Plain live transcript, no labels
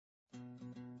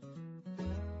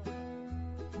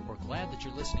glad that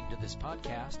you're listening to this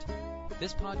podcast.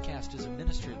 This podcast is a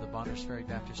ministry of the Bonners Ferry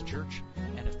Baptist Church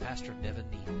and of Pastor Nevin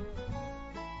Neal.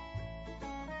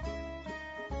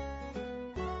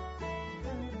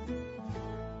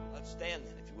 Let's stand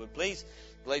then, if you would please.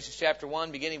 Galatians chapter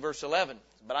 1, beginning verse 11.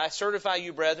 But I certify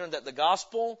you, brethren, that the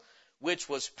gospel which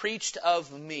was preached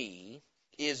of me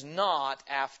is not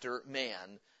after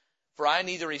man. For I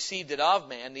neither received it of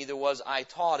man, neither was I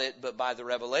taught it, but by the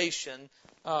revelation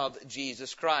of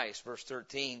Jesus Christ. Verse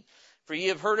 13. For ye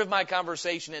have heard of my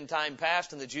conversation in time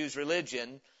past in the Jews'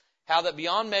 religion, how that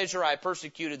beyond measure I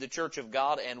persecuted the church of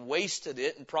God and wasted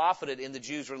it and profited in the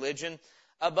Jews' religion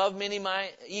above many my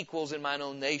equals in mine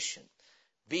own nation,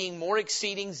 being more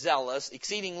exceedingly zealous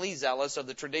of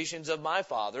the traditions of my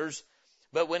fathers.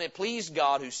 But when it pleased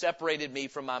God, who separated me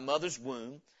from my mother's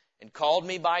womb, and called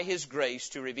me by His grace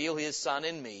to reveal His Son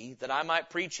in me, that I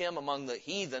might preach Him among the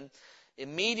heathen,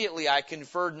 immediately I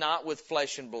conferred not with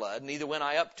flesh and blood, neither went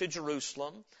I up to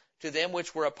Jerusalem to them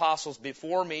which were apostles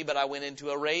before me, but I went into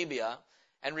Arabia,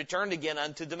 and returned again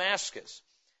unto Damascus.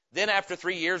 Then after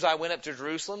 3 years I went up to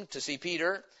Jerusalem to see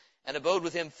Peter, and abode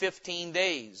with him 15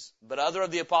 days. But other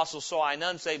of the apostles saw I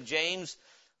none, save James,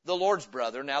 the Lord's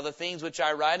brother. Now the things which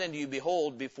I write unto you,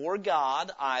 behold, before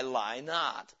God I lie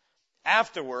not.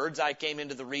 Afterwards I came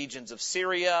into the regions of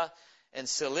Syria and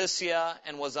Cilicia,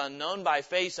 and was unknown by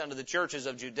face unto the churches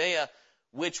of Judea,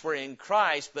 which were in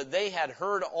Christ, but they had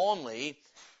heard only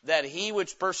that he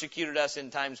which persecuted us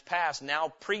in times past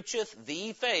now preacheth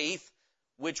the faith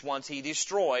which once he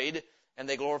destroyed, and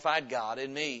they glorified God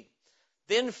in me.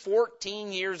 Then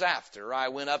 14 years after, I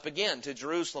went up again to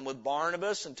Jerusalem with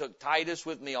Barnabas, and took Titus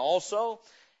with me also.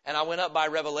 And I went up by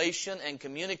revelation, and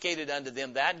communicated unto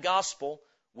them that gospel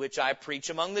which I preach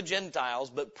among the Gentiles,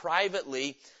 but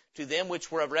privately to them which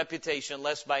were of reputation,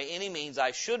 lest by any means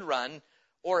I should run,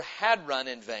 or had run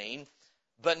in vain.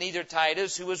 But neither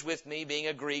Titus, who was with me, being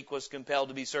a Greek, was compelled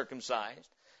to be circumcised.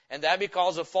 And that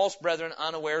because of false brethren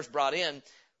unawares brought in,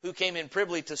 who came in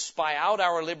privily to spy out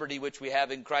our liberty which we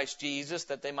have in Christ Jesus,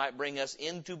 that they might bring us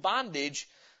into bondage,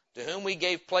 to whom we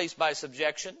gave place by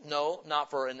subjection, no, not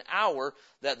for an hour,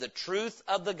 that the truth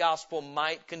of the gospel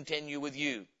might continue with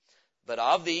you. But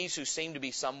of these who seem to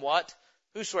be somewhat,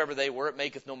 whosoever they were, it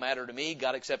maketh no matter to me,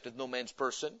 God accepteth no man's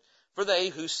person. For they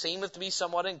who seem to be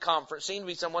somewhat in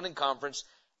conference,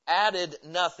 added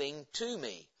nothing to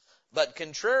me. But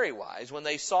contrariwise, when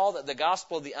they saw that the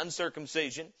gospel of the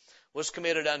uncircumcision was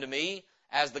committed unto me,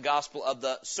 as the gospel of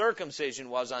the circumcision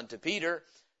was unto Peter,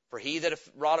 for he that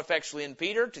wrought effectually in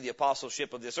Peter to the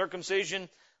apostleship of the circumcision,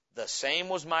 the same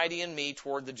was mighty in me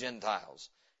toward the Gentiles.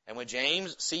 And when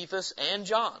James, Cephas, and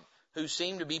John, who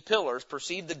seemed to be pillars,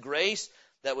 perceived the grace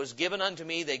that was given unto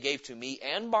me, they gave to me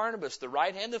and Barnabas the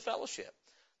right hand of fellowship,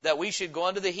 that we should go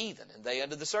unto the heathen, and they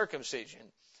unto the circumcision.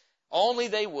 Only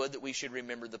they would that we should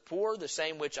remember the poor, the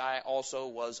same which I also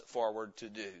was forward to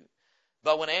do.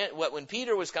 But when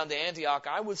Peter was come to Antioch,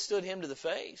 I withstood him to the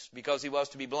face, because he was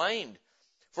to be blamed.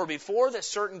 For before that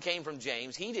certain came from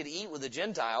James, he did eat with the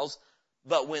Gentiles,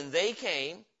 but when they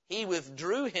came, he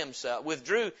withdrew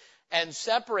and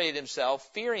separated himself,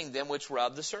 fearing them which were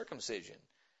of the circumcision.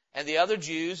 And the other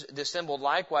Jews dissembled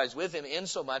likewise with him,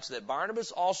 insomuch that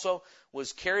Barnabas also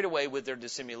was carried away with their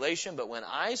dissimulation. But when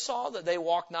I saw that they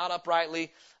walked not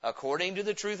uprightly according to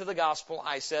the truth of the gospel,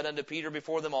 I said unto Peter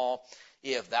before them all,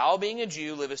 if thou being a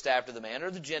Jew livest after the manner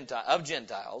of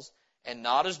Gentiles, and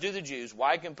not as do the Jews,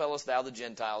 why compellest thou the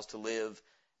Gentiles to live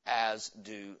as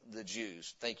do the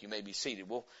Jews? Thank you. You may be seated.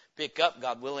 We'll pick up,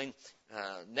 God willing,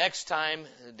 next time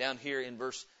down here in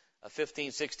verse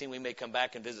 15, 16. We may come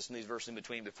back and visit some of these verses in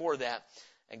between before that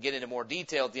and get into more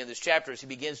detail at the end of this chapter as he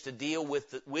begins to deal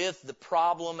with the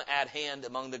problem at hand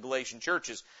among the Galatian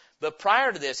churches. But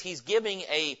prior to this, he's giving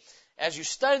as you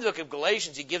study the book of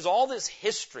Galatians, he gives all this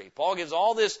history. Paul gives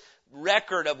all this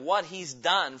record of what he's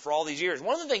done for all these years.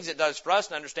 One of the things it does for us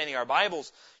in understanding our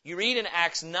Bibles, you read in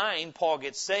Acts 9, Paul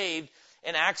gets saved.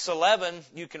 In Acts 11,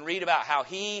 you can read about how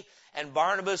he and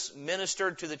Barnabas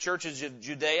ministered to the churches of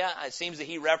Judea. It seems that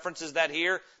he references that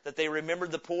here, that they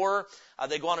remembered the poor.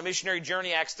 They go on a missionary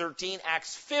journey, Acts 13.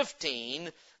 Acts 15,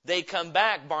 they come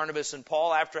back, Barnabas and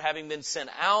Paul, after having been sent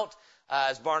out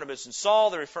as Barnabas and Saul.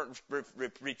 They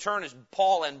return as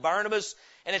Paul and Barnabas.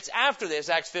 And it's after this,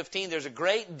 Acts 15, there's a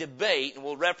great debate, and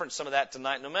we'll reference some of that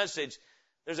tonight in the message.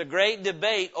 There's a great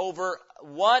debate over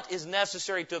what is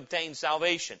necessary to obtain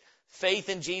salvation. Faith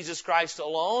in Jesus Christ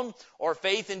alone, or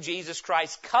faith in Jesus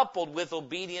Christ coupled with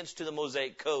obedience to the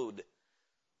Mosaic Code.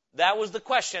 That was the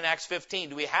question in Acts 15.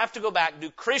 Do we have to go back? Do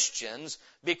Christians,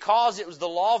 because it was the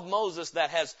law of Moses that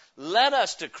has led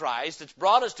us to Christ, it's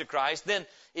brought us to Christ, then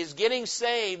is getting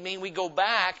saved mean we go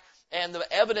back And the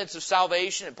evidence of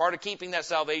salvation, and part of keeping that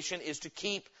salvation, is to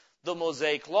keep the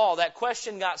Mosaic law. That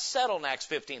question got settled in Acts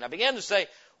 15. I began to say,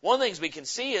 one of the things we can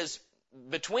see is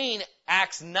between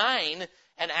Acts 9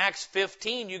 and Acts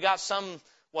 15, you got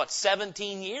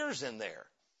 17 years in there.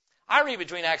 I read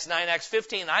between Acts 9 and Acts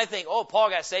 15, and I think, Paul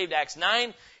got saved Acts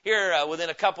 9. Here, within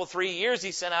a 3 years,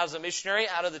 he's sent out as a missionary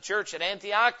out of the church at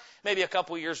Antioch. Maybe a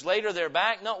couple years later, they're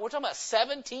back. No, we're talking about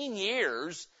 17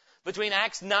 years between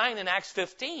Acts 9 and Acts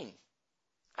 15.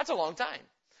 That's a long time.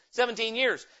 17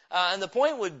 years. And the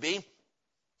point would be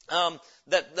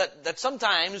that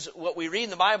sometimes what we read in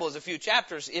the Bible is a few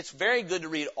chapters. It's very good to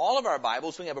read all of our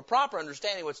Bibles so we have a proper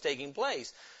understanding of what's taking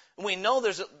place. And we know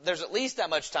there's at least that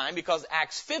much time because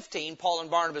Acts 15, Paul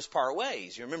and Barnabas part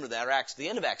ways. You remember that, or the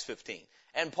end of Acts 15.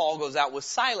 And Paul goes out with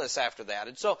Silas after that.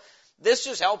 And so this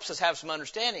just helps us have some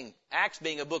understanding. Acts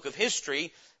being a book of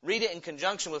history, read it in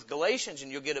conjunction with Galatians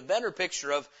and you'll get a better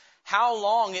picture of how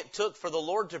long it took for the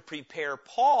Lord to prepare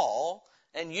Paul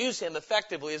and use him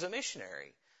effectively as a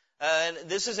missionary. And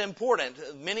this is important.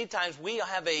 Many times we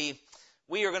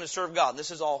are going to serve God. This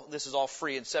is all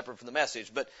free and separate from the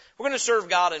message. But we're going to serve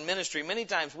God in ministry. Many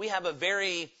times we have a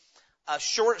very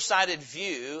short-sighted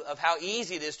view of how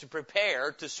easy it is to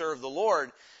prepare to serve the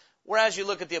Lord. Whereas you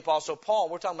look at the Apostle Paul,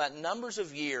 we're talking about numbers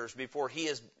of years before he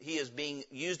is being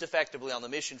used effectively on the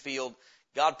mission field.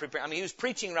 God prepared. He was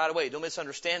preaching right away. Don't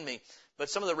misunderstand me. But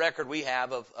some of the record we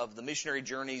have of the missionary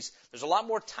journeys, there's a lot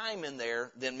more time in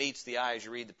there than meets the eye as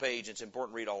you read the page. It's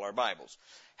important to read all our Bibles.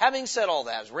 Having said all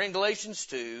that, as we're in Galatians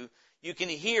 2, you can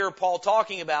hear Paul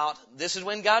talking about this is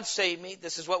when God saved me.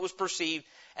 This is what was perceived.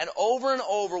 And over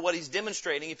what he's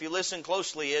demonstrating, if you listen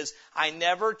closely, is I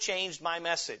never changed my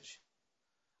message.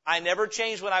 I never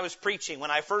changed what I was preaching.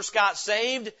 When I first got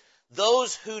saved,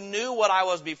 those who knew what I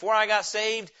was before I got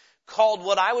saved called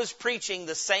what I was preaching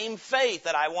the same faith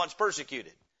that I once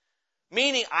persecuted.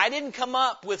 Meaning, I didn't come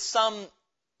up with some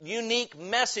unique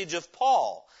message of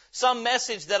Paul, some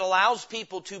message that allows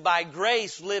people to, by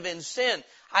grace, live in sin.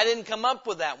 I didn't come up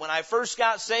with that. When I first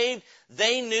got saved,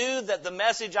 they knew that the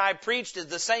message I preached is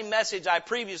the same message I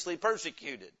previously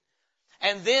persecuted.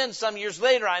 And then some years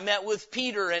later, I met with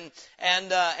Peter and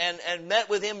met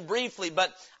with him briefly,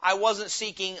 but I wasn't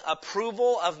seeking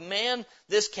approval of man.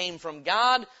 This came from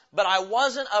God, but I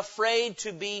wasn't afraid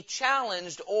to be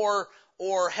challenged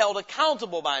or held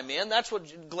accountable by men. That's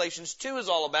what Galatians 2 is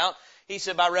all about. He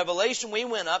said, by revelation we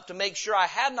went up to make sure I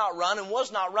had not run and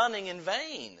was not running in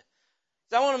vain.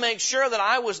 I want to make sure that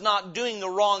I was not doing the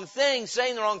wrong thing,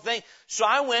 saying the wrong thing. So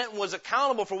I went and was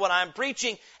accountable for what I'm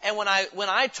preaching. And when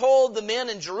I told the men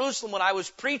in Jerusalem what I was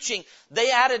preaching,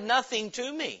 they added nothing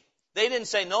to me. They didn't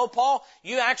say, no, Paul,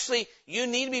 you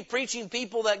need to be preaching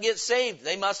people that get saved.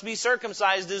 They must be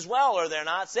circumcised as well or they're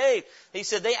not saved. He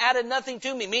said they added nothing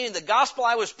to me, meaning the gospel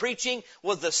I was preaching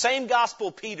was the same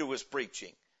gospel Peter was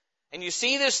preaching. And you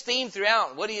see this theme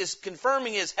throughout. What he is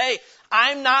confirming is, hey,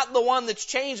 I'm not the one that's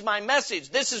changed my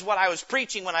message. This is what I was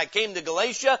preaching when I came to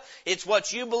Galatia. It's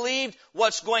what you believed.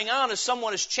 What's going on is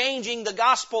someone is changing the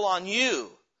gospel on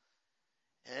you.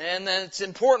 And it's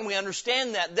important we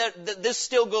understand that this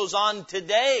still goes on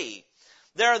today.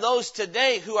 There are those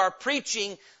today who are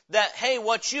preaching that, hey,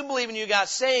 what you believe when you got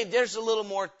saved, there's a little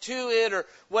more to it or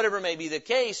whatever may be the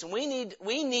case. And we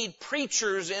need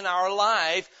preachers in our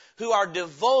life who are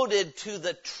devoted to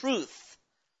the truth.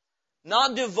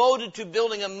 Not devoted to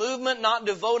building a movement, not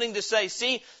devoting to say,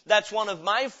 see, that's one of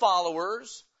my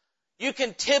followers. You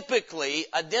can typically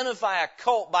identify a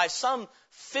cult by some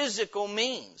physical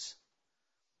means.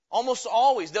 Almost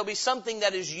always there'll be something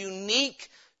that is unique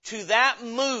to that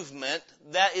movement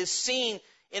that is seen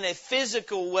in a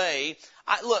physical way.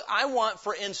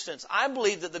 For instance, I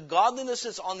believe that the godliness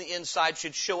that's on the inside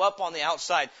should show up on the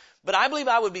outside. But I believe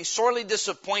I would be sorely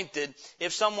disappointed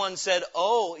if someone said,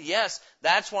 oh, yes,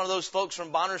 that's one of those folks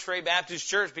from Bonners Ferry Baptist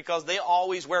Church because they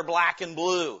always wear black and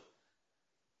blue.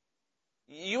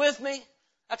 You with me?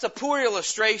 That's a poor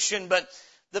illustration, but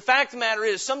the fact of the matter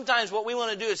is sometimes what we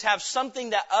want to do is have something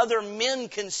that other men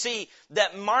can see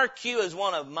that mark you as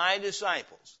one of my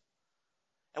disciples.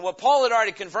 And what Paul had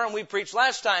already confirmed, we preached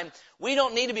last time, we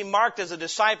don't need to be marked as a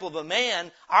disciple of a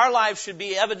man. Our lives should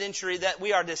be evidentiary that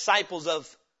we are disciples of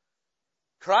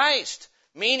Christ,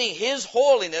 meaning His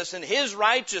holiness and His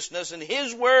righteousness and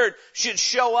His word should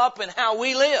show up in how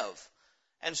we live.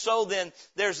 And so then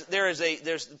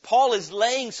Paul is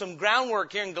laying some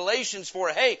groundwork here in Galatians for,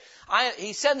 hey,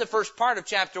 he said in the first part of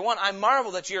chapter 1, I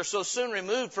marvel that you are so soon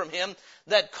removed from Him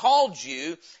that called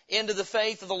you into the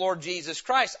faith of the Lord Jesus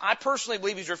Christ. I personally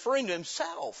believe he's referring to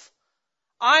himself.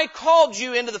 I called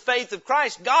you into the faith of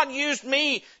Christ. God used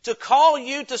me to call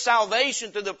you to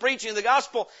salvation through the preaching of the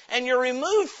gospel, and you're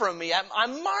removed from me. I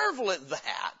marvel at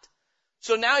that.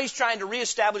 So now he's trying to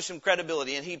reestablish some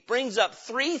credibility, and he brings up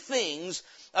 3 things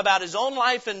about his own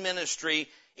life and ministry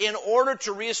in order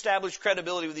to reestablish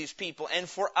credibility with these people. And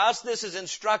for us, this is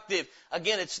instructive.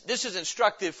 Again, this is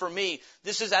instructive for me.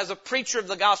 This is, as a preacher of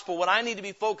the gospel, what I need to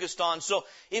be focused on. So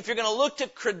if you're going to look to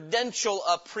credential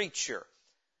a preacher,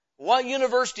 what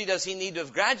university does he need to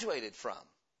have graduated from?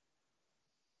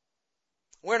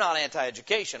 We're not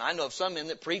anti-education. I know of some men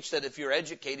that preach that if you're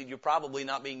educated, you're probably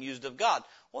not being used of God.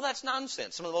 Well, that's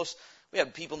nonsense. We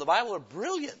have people in the Bible who are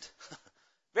brilliant.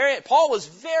 Paul was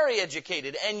very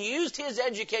educated and used his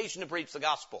education to preach the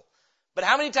gospel. But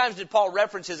how many times did Paul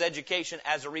reference his education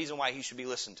as a reason why he should be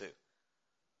listened to?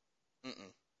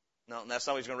 No, that's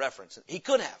not what he's going to reference. He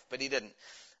could have, but he didn't.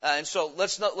 And so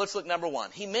let's look number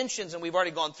 1. He mentions, and we've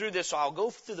already gone through this, so I'll go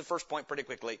through the first point pretty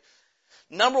quickly.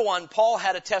 Number 1, Paul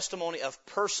had a testimony of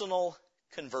personal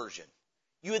conversion.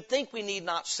 You would think we need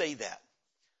not say that.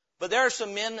 But there are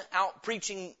some men out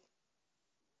preaching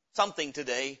something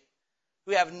today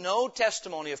who have no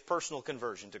testimony of personal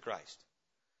conversion to Christ.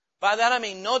 By that I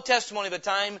mean no testimony of a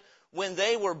time when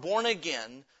they were born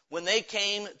again, when they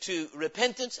came to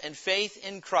repentance and faith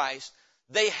in Christ.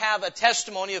 They have a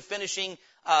testimony of finishing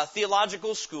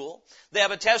theological school. They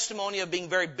have a testimony of being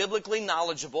very biblically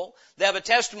knowledgeable. They have a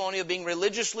testimony of being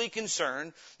religiously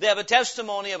concerned. They have a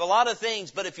testimony of a lot of things,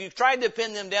 but if you tried to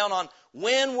pin them down on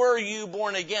when were you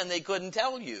born again, they couldn't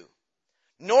tell you.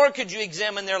 Nor could you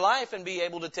examine their life and be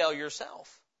able to tell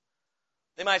yourself.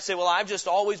 They might say, well, I've just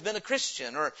always been a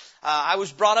Christian, or I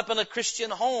was brought up in a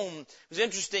Christian home. It was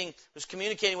interesting. I was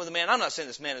communicating with a man. I'm not saying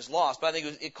this man is lost, but I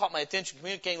think it caught my attention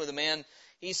communicating with a man.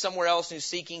 He's somewhere else and he's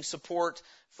seeking support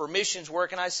for missions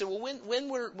work. And I said, well,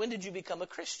 when did you become a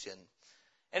Christian?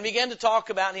 And began to talk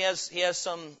about, and he has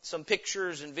some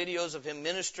pictures and videos of him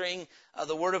ministering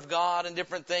the Word of God and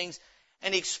different things.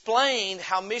 And he explained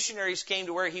how missionaries came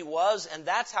to where he was, and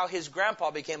that's how his grandpa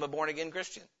became a born-again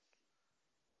Christian.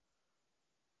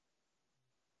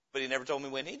 But he never told me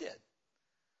when he did.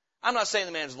 I'm not saying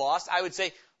the man's lost. I would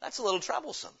say that's a little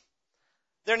troublesome.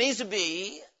 There needs to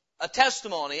be a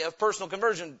testimony of personal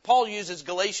conversion. Paul uses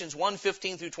Galatians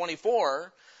 1:15 through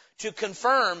 24 to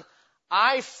confirm,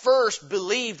 I first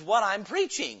believed what I'm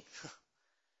preaching.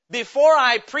 Before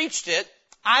I preached it,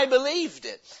 I believed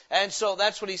it. And so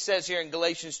that's what he says here in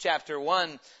Galatians chapter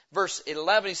 1, verse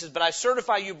 11. He says, but I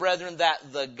certify you, brethren,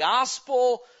 that the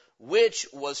gospel which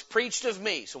was preached of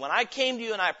me. So when I came to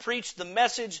you and I preached the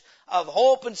message of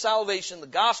hope and salvation, the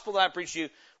gospel that I preached to you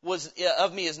was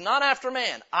of me is not after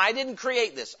man. I didn't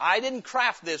create this. I didn't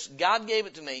craft this. God gave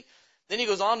it to me. Then he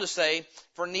goes on to say,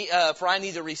 for I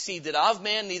neither received it of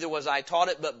man, neither was I taught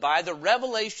it, but by the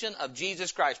revelation of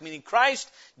Jesus Christ. Meaning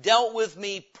Christ dealt with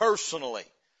me personally.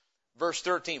 Verse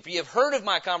 13, for ye have heard of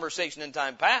my conversation in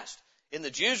time past, in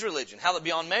the Jews' religion, how that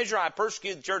beyond measure I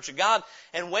persecuted the church of God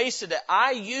and wasted it.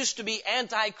 I used to be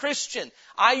anti-Christian.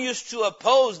 I used to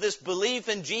oppose this belief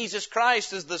in Jesus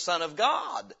Christ as the Son of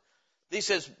God. He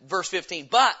says, verse 15,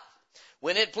 but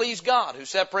when it pleased God, who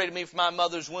separated me from my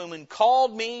mother's womb and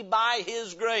called me by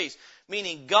His grace,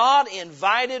 meaning God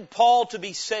invited Paul to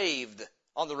be saved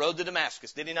on the road to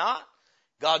Damascus, did He not?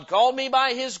 God called me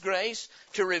by His grace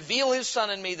to reveal His Son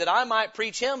in me that I might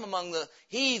preach Him among the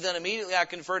heathen. Immediately I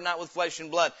conferred not with flesh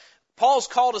and blood. Paul's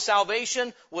call to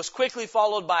salvation was quickly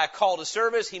followed by a call to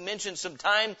service. He mentioned some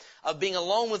time of being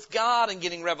alone with God and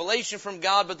getting revelation from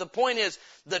God. But the point is,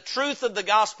 the truth of the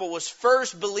gospel was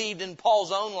first believed in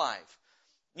Paul's own life.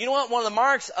 You know what? One of the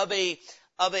marks of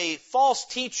a false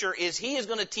teacher is he is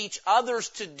going to teach others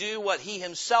to do what he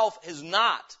himself is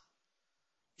not.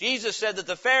 Jesus said that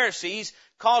the Pharisees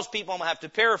caused people, I'm going to have to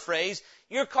paraphrase,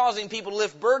 you're causing people to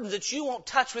lift burdens that you won't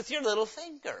touch with your little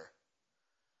finger.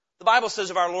 The Bible says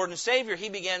of our Lord and Savior, He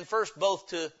began first both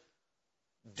to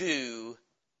do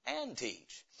and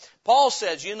teach. Paul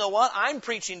says, you know what? I'm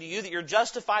preaching to you that you're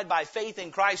justified by faith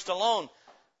in Christ alone.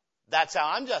 That's how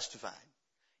I'm justified.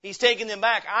 He's taking them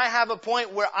back. I have a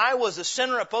point where I was a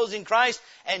sinner opposing Christ,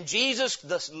 and Jesus,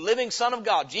 the living Son of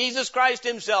God, Jesus Christ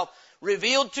Himself,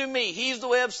 revealed to me He's the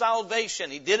way of salvation.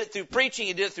 He did it through preaching.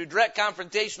 He did it through direct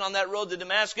confrontation on that road to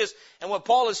Damascus. And what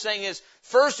Paul is saying is,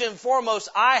 first and foremost,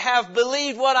 I have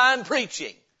believed what I'm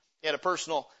preaching. He had a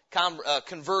personal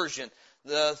conversion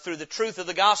through the truth of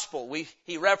the gospel.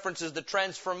 He references the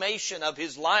transformation of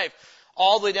his life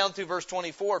all the way down through verse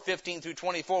 24, 15 through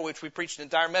 24, which we preached an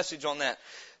entire message on that.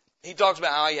 He talks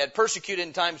about how he had persecuted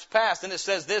in times past. And it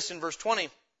says this in verse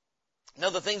 20, Know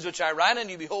the things which I write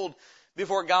unto you, behold,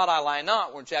 Before God I lie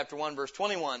not. We're in chapter 1, verse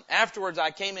 21. Afterwards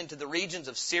I came into the regions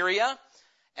of Syria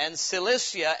and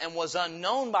Cilicia, and was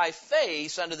unknown by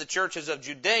face unto the churches of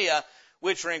Judea,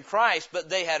 which were in Christ, but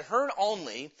they had heard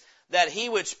only that he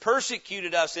which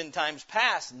persecuted us in times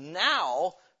past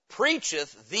now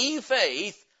preacheth the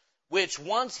faith which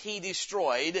once he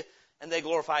destroyed, and they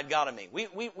glorified God in me.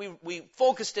 We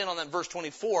focused in on that verse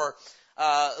 24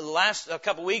 a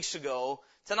couple weeks ago.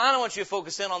 Tonight I want you to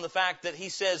focus in on the fact that he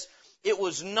says it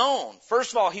was known.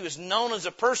 First of all, he was known as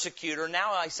a persecutor.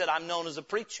 Now I said I'm known as a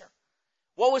preacher.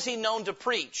 What was he known to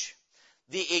preach?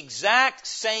 The exact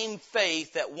same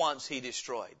faith that once he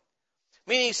destroyed.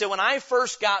 Meaning, he said, when I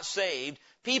first got saved,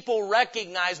 people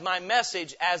recognized my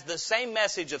message as the same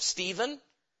message of Stephen.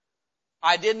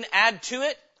 I didn't add to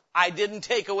it. I didn't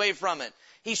take away from it.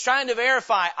 He's trying to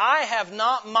verify, I have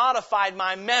not modified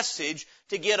my message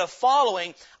to get a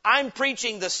following. I'm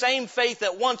preaching the same faith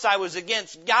that once I was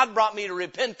against. God brought me to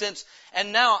repentance,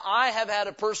 and now I have had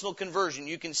a personal conversion.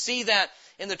 You can see that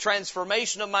in the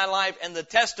transformation of my life and the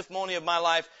testimony of my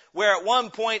life, where at one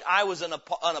point I was an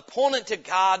opponent to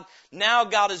God. Now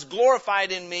God is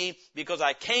glorified in me because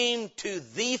I came to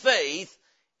the faith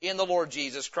in the Lord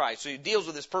Jesus Christ. So he deals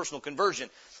with this personal conversion.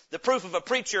 The proof of a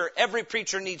preacher, every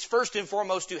preacher needs first and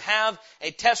foremost to have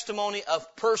a testimony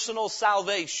of personal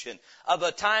salvation, of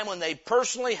a time when they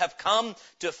personally have come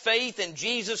to faith in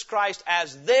Jesus Christ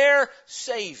as their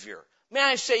Savior. May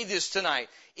I say this tonight?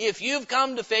 If you've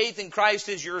come to faith in Christ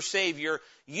as your Savior,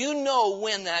 you know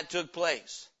when that took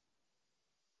place.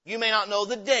 You may not know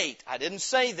the date. I didn't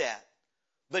say that.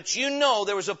 But you know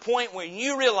there was a point when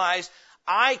you realized,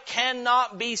 I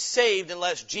cannot be saved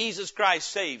unless Jesus Christ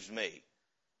saves me.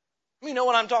 You know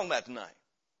what I'm talking about tonight.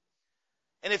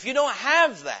 And if you don't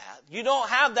have that, you don't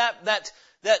have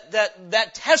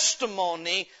that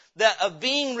testimony of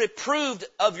being reproved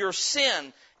of your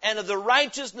sin and of the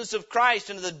righteousness of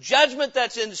Christ and of the judgment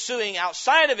that's ensuing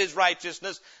outside of His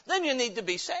righteousness, then you need to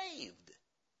be saved.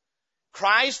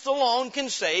 Christ alone can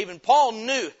save, and Paul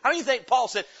knew. How do you think Paul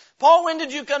said, Paul, when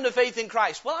did you come to faith in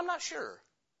Christ? Well, I'm not sure.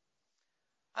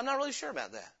 I'm not really sure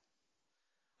about that.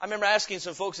 I remember asking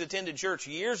some folks that attended church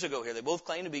years ago here. They both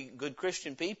claimed to be good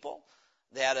Christian people.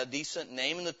 They had a decent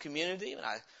name in the community, and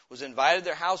I was invited to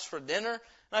their house for dinner.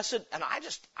 And I said, and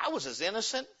I was as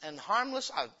innocent and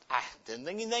harmless. I didn't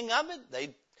think anything of it.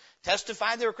 They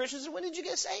testified they were Christians. And when did you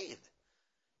get saved?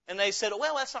 And they said,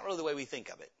 well, that's not really the way we think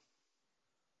of it.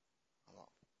 I thought,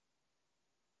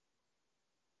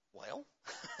 well,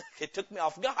 it took me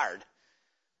off guard.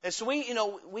 And so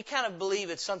we kind of believe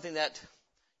it's something that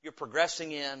you're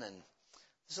progressing in, and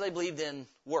so they believed in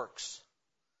works.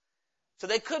 So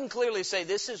they couldn't clearly say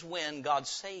this is when God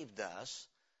saved us.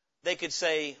 They could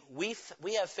say we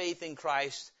have faith in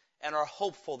Christ and are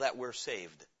hopeful that we're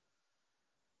saved.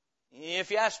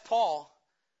 If you ask Paul,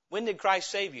 when did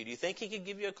Christ save you? Do you think he could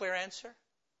give you a clear answer?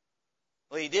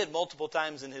 Well, he did multiple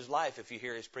times in his life if you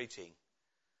hear his preaching.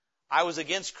 I was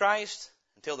against Christ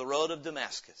until the road of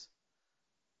Damascus.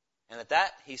 And at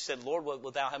that, he said, Lord, what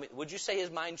wilt thou have me? Would you say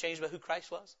his mind changed about who Christ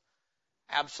was?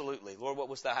 Absolutely. Lord, what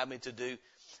wouldst thou have me to do?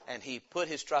 And he put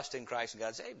his trust in Christ, and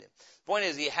God saved him. The point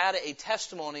is, he had a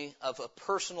testimony of a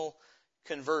personal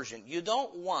conversion. You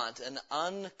don't want an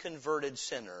unconverted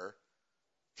sinner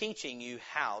teaching you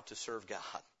how to serve God.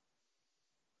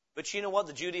 But you know what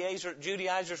the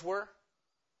Judaizers were?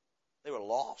 They were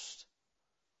lost.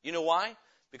 You know why?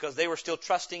 Because they were still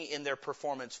trusting in their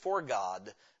performance for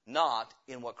God, not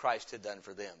in what Christ had done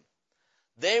for them.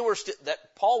 They were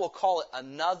that Paul will call it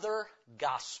another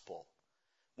gospel.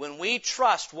 When we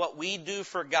trust what we do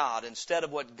for God instead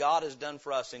of what God has done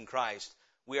for us in Christ,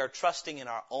 we are trusting in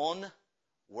our own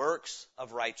works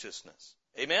of righteousness.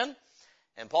 Amen?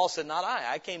 And Paul said, not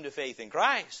I. I came to faith in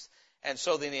Christ. And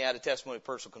so then he had a testimony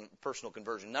of personal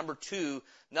conversion. Number two,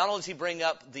 not only does he bring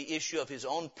up the issue of his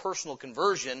own personal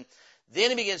conversion,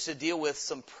 then he begins to deal with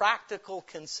some practical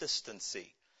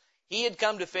consistency. He had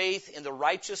come to faith in the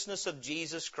righteousness of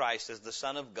Jesus Christ as the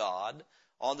Son of God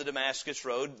on the Damascus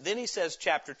Road. Then he says,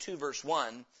 chapter 2, verse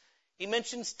 1, he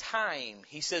mentions time.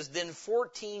 He says, then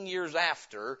 14 years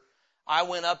after, I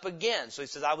went up again. So he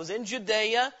says, I was in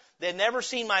Judea. They had never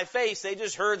seen my face. They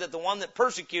just heard that the one that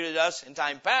persecuted us in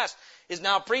time past is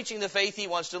now preaching the faith he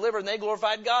wants to deliver, and they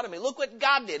glorified God in me. Look what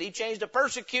God did. He changed a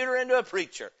persecutor into a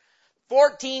preacher.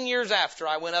 14 years after,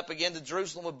 I went up again to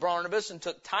Jerusalem with Barnabas and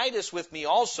took Titus with me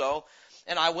also.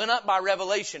 And I went up by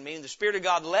revelation, meaning the Spirit of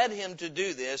God led him to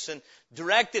do this and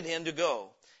directed him to go.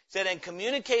 He said, and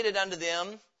communicated unto them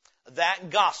that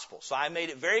gospel. So I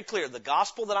made it very clear. The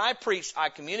gospel that I preached, I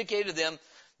communicated to them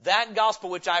that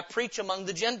gospel which I preach among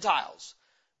the Gentiles.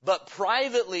 but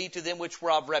privately to them which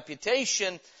were of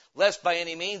reputation, lest by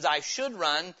any means I should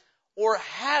run or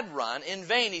had run in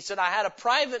vain. He said, I had a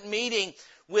private meeting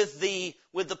with the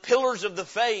pillars of the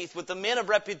faith, with the men of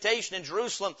reputation in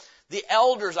Jerusalem, the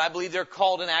elders, I believe they're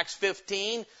called in Acts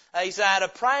 15. He said, I had a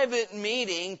private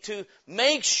meeting to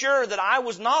make sure that I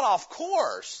was not off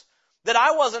course, that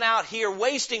I wasn't out here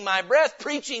wasting my breath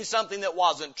preaching something that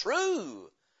wasn't true.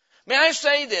 May I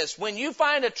say this, when you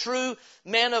find a true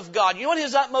man of God, you know what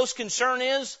his utmost concern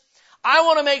is? I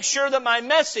want to make sure that my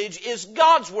message is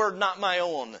God's word, not my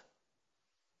own.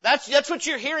 That's what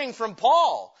you're hearing from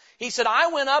Paul. He said, I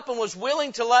went up and was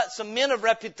willing to let some men of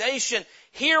reputation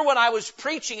hear what I was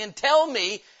preaching and tell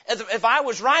me if I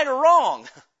was right or wrong.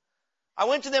 I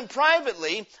went to them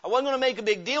privately. I wasn't going to make a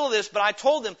big deal of this, but I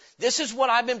told them, this is what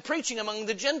I've been preaching among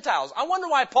the Gentiles. I wonder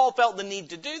why Paul felt the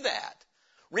need to do that.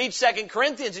 Read 2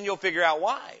 Corinthians and you'll figure out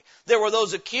why. There were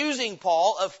those accusing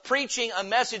Paul of preaching a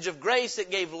message of grace that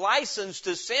gave license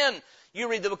to sin. You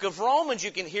read the book of Romans,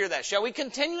 you can hear that. Shall we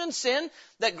continue in sin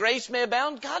that grace may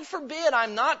abound? God forbid.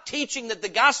 I'm not teaching that the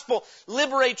gospel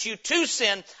liberates you to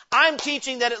sin. I'm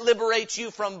teaching that it liberates you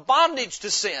from bondage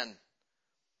to sin.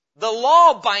 The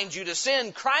law binds you to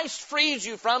sin. Christ frees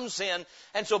you from sin.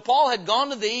 And so Paul had gone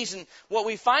to these, and what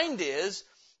we find is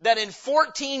that in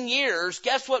 14 years,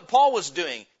 guess what Paul was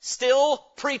doing? Still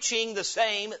preaching the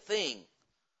same thing.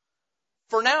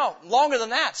 For now, longer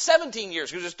than that, 17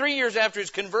 years, because it's 3 years after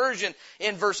his conversion.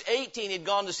 In verse 18, he'd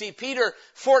gone to see Peter.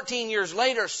 14 years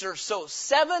later, so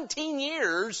 17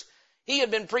 years, he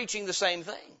had been preaching the same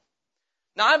thing.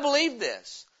 Now, I believe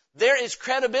this. There is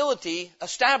credibility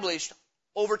established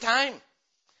over time.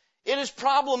 It is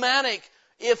problematic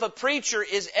if a preacher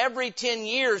is every 10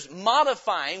 years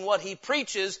modifying what he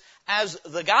preaches as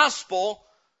the gospel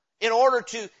in order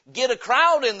to get a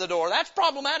crowd in the door. That's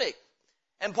problematic.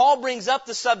 And Paul brings up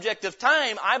the subject of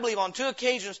time, I believe on 2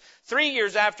 occasions, 3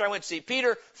 years after I went to see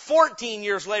Peter, 14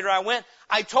 years later I went.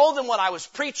 I told them what I was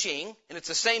preaching, and it's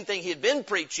the same thing he had been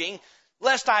preaching,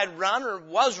 lest I had run or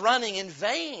was running in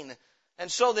vain.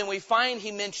 And so then we find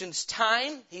he mentions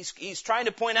time. He's trying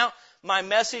to point out my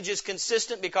message is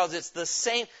consistent because it's the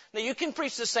same. Now you can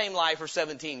preach the same lie for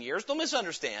 17 years. Don't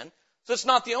misunderstand. So it's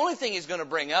not the only thing he's going to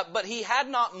bring up, but he had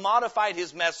not modified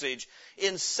his message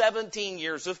in 17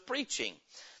 years of preaching.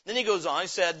 Then he goes on, he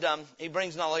said, he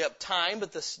brings not only up time,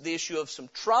 but the issue of some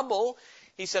trouble.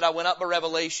 He said, I went up by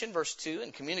revelation, verse 2,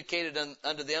 and communicated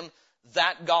unto them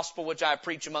that gospel which I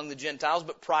preach among the Gentiles,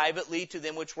 but privately to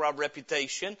them which were of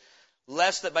reputation,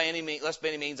 lest by any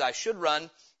means I should run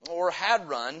or had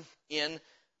run in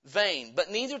vain. But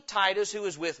neither Titus, who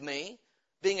was with me,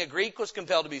 being a Greek, was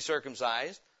compelled to be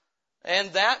circumcised,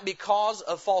 and that because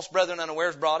of false brethren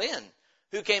unawares brought in,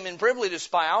 who came in privily to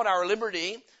spy out our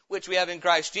liberty, which we have in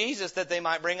Christ Jesus, that they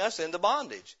might bring us into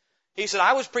bondage. He said,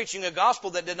 I was preaching a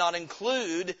gospel that did not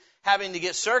include having to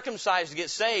get circumcised to get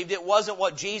saved. It wasn't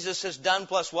what Jesus has done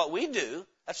plus what we do.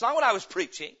 That's not what I was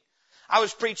preaching. I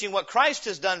was preaching what Christ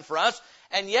has done for us,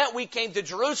 and yet we came to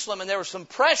Jerusalem and there was some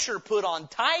pressure put on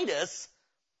Titus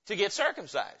to get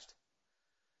circumcised.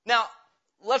 Now,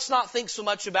 let's not think so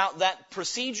much about that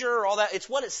procedure or all that. It's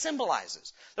what it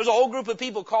symbolizes. There's a whole group of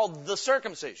people called the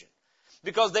circumcision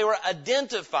because they were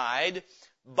identified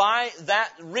by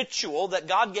that ritual that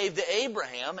God gave to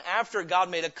Abraham after God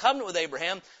made a covenant with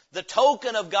Abraham. The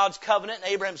token of God's covenant,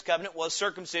 Abraham's covenant, was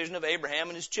circumcision of Abraham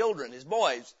and his children, his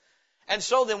boys. And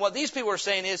so then what these people are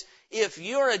saying is, if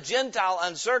you're a Gentile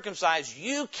uncircumcised,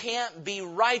 you can't be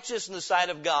righteous in the sight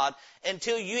of God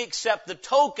until you accept the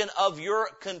token of your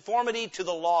conformity to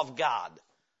the law of God.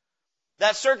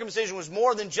 That circumcision was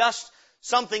more than just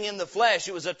something in the flesh.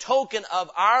 It was a token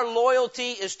of our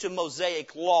loyalty is to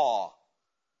Mosaic law.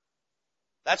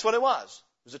 That's what it was.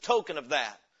 It was a token of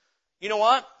that. You know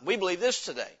what? We believe this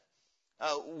today.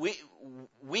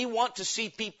 We want to see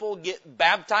people get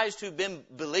baptized who've been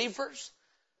believers,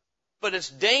 but it's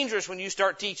dangerous when you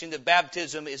start teaching that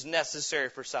baptism is necessary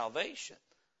for salvation.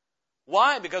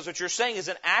 Why? Because what you're saying is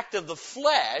an act of the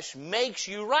flesh makes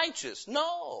you righteous.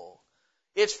 No.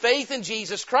 It's faith in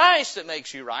Jesus Christ that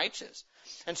makes you righteous.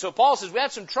 And so Paul says we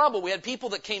had some trouble. We had people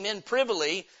that came in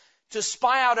privily to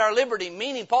spy out our liberty,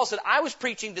 meaning Paul said, I was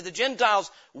preaching to the Gentiles,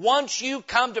 once you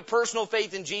come to personal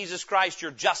faith in Jesus Christ,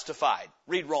 you're justified.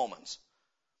 Read Romans.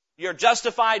 You're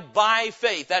justified by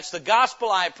faith. That's the gospel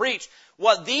I preach.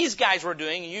 What these guys were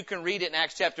doing, and you can read it in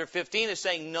Acts chapter 15, is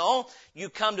saying, no, you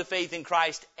come to faith in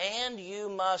Christ and you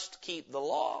must keep the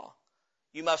law.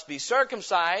 You must be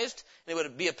circumcised. And it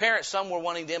would be apparent some were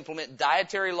wanting to implement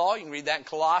dietary law. You can read that in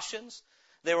Colossians.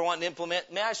 They were wanting to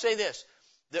implement, may I say this?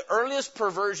 The earliest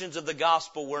perversions of the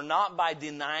gospel were not by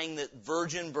denying that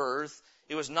virgin birth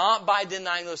It was not by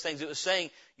denying those things. It was saying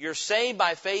you're saved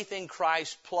by faith in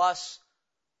Christ plus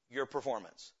your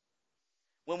performance.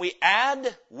 When we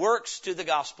add works to the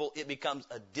gospel, it becomes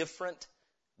a different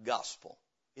gospel.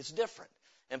 It's different.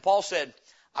 And Paul said,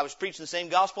 I was preaching the same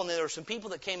gospel, and then there were some people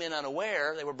that came in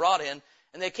unaware. They were brought in,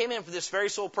 and they came in for this very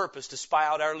sole purpose, to spy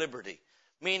out our liberty.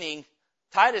 Meaning,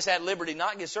 Titus had liberty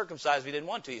not to get circumcised if he didn't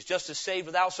want to. He's just as saved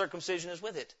without circumcision as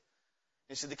with it.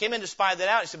 He said, they came in to spy that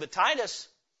out. He said, but Titus,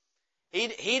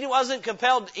 he wasn't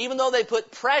compelled, even though they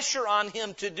put pressure on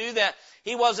him to do that,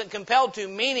 he wasn't compelled to,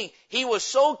 meaning he was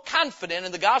so confident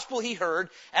in the gospel he heard,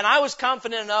 and I was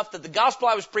confident enough that the gospel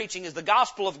I was preaching is the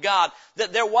gospel of God,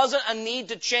 that there wasn't a need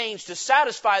to change to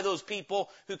satisfy those people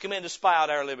who come in to spy out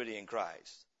our liberty in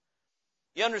Christ.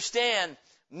 You understand,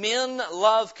 men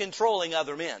love controlling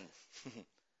other men.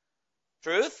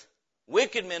 Truth?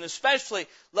 Wicked men especially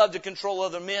love to control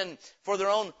other men for their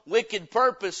own wicked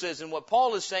purposes. And what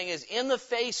Paul is saying is, in the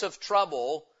face of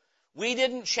trouble, we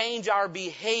didn't change our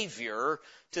behavior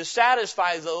to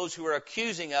satisfy those who are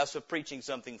accusing us of preaching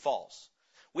something false.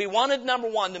 We wanted, number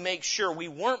one, to make sure we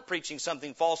weren't preaching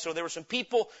something false. So there were some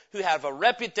people who have a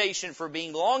reputation for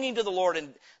being belonging to the Lord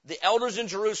and the elders in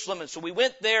Jerusalem. And so we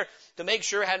went there to make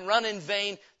sure it hadn't run in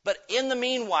vain. But in the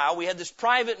meanwhile, we had this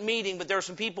private meeting, but there were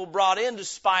some people brought in to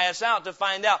spy us out to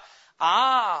find out,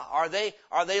 are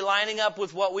they lining up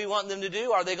with what we want them to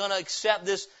do? Are they going to accept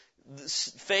this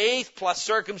faith plus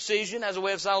circumcision as a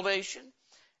way of salvation?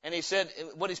 And he said,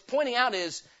 what he's pointing out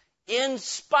is, in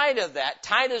spite of that,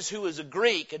 Titus, who was a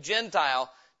Greek, a Gentile,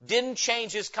 didn't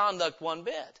change his conduct one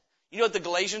bit. You know what the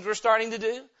Galatians were starting to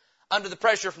do? Under the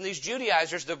pressure from these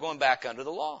Judaizers, they're going back under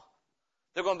the law.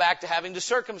 They're going back to having to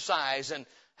circumcise and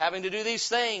having to do these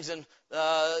things and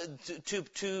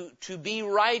to be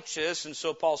righteous. And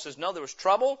so Paul says, no, there was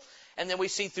trouble. And then we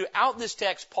see throughout this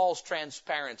text Paul's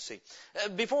transparency.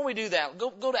 Before we do that,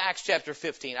 go to Acts chapter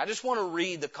 15. I just want to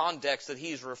read the context that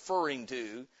he's referring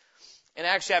to in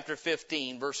Acts chapter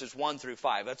 15, verses 1 through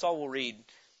 5. That's all we'll read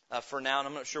for now, and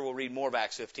I'm not sure we'll read more of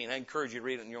Acts 15. I encourage you to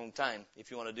read it in your own time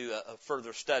if you want to do a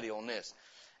further study on this.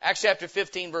 Acts chapter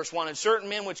 15, verse 1, and certain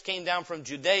men which came down from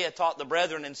Judea taught the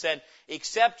brethren and said,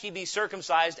 except ye be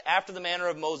circumcised after the manner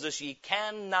of Moses, ye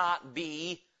cannot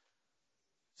be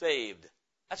saved.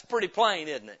 That's pretty plain,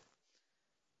 isn't it?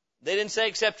 They didn't say,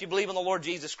 except you believe in the Lord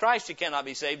Jesus Christ, you cannot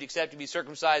be saved, except you be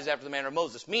circumcised after the manner of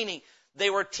Moses. Meaning, they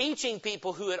were teaching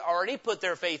people who had already put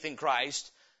their faith in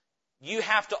Christ, you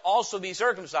have to also be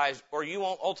circumcised or you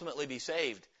won't ultimately be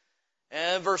saved.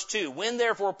 And verse 2, when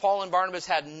therefore Paul and Barnabas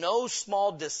had no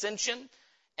small dissension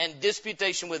and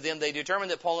disputation with them, they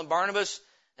determined that Paul and Barnabas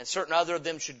and certain other of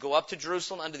them should go up to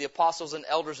Jerusalem unto the apostles and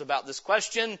elders about this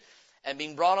question. And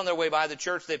being brought on their way by the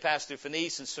church, they passed through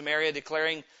Phoenicia and Samaria,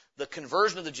 declaring the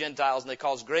conversion of the Gentiles, and they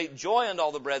caused great joy unto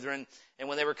all the brethren. And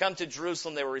when they were come to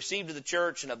Jerusalem, they were received of the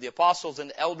church and of the apostles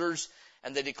and elders,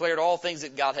 and they declared all things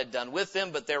that God had done with them.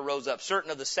 But there rose up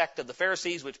certain of the sect of the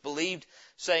Pharisees, which believed,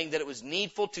 saying that it was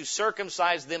needful to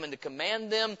circumcise them and to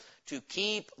command them to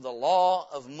keep the law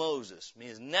of Moses. I mean,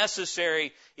 it's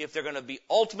necessary if they're going to be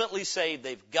ultimately saved,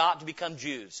 they've got to become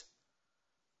Jews.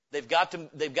 They've got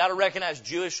to recognize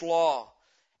Jewish law.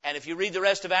 And if you read the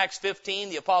rest of Acts 15,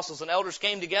 the apostles and elders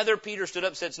came together. Peter stood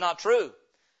up and said, it's not true.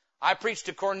 I preached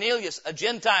to Cornelius, a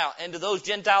Gentile, and to those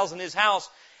Gentiles in his house.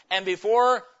 And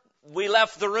before we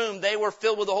left the room, they were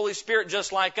filled with the Holy Spirit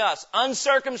just like us.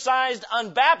 Uncircumcised,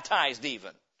 unbaptized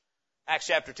even. Acts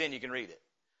chapter 10, you can read it.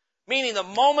 Meaning the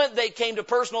moment they came to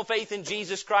personal faith in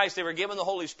Jesus Christ, they were given the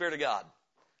Holy Spirit of God.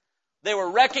 They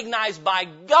were recognized by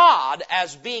God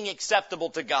as being acceptable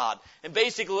to God. And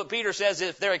basically what Peter says is,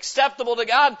 if they're acceptable to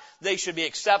God, they should be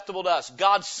acceptable to us.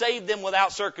 God saved them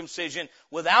without circumcision,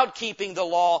 without keeping the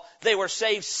law. They were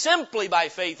saved simply by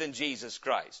faith in Jesus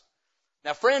Christ.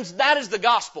 Now, friends, that is the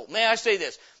gospel. May I say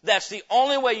this? That's the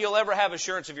only way you'll ever have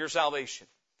assurance of your salvation.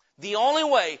 The only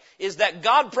way is that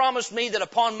God promised me that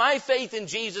upon my faith in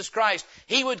Jesus Christ,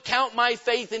 He would count my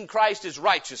faith in Christ as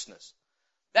righteousness.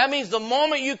 That means the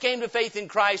moment you came to faith in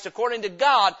Christ, according to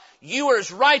God, you are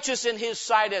as righteous in His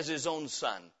sight as His own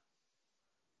Son.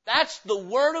 That's the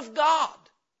Word of God.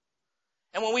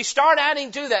 And when we start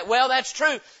adding to that, well, that's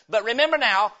true. But remember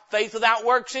now, faith without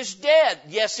works is dead.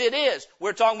 Yes, it is.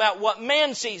 We're talking about what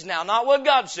man sees now, not what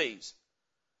God sees.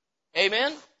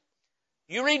 Amen?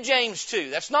 You read James 2.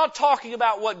 That's not talking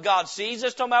about what God sees.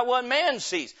 That's talking about what man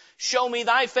sees. Show me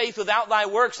thy faith without thy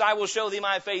works. I will show thee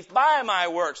my faith by my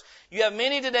works. You have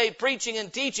many today preaching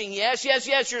and teaching. Yes,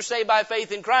 you're saved by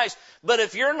faith in Christ. But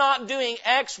if you're not doing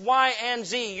X, Y, and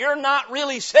Z, you're not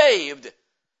really saved.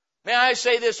 May I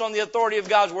say this on the authority of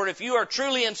God's Word? If you are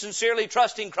truly and sincerely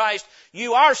trusting Christ,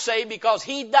 you are saved because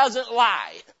He doesn't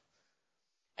lie.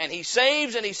 And He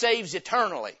saves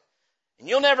eternally. And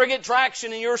you'll never get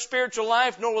traction in your spiritual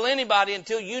life, nor will anybody,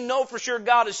 until you know for sure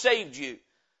God has saved you.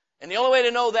 And the only way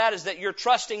to know that is that you're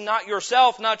trusting not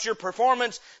yourself, not your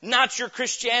performance, not your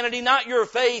Christianity, not your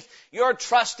faith. You're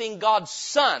trusting God's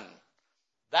Son.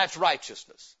 That's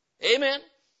righteousness. Amen?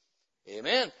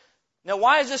 Amen. Now,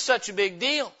 why is this such a big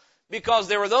deal? Because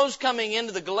there were those coming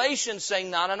into the Galatians saying,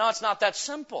 no, it's not that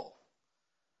simple.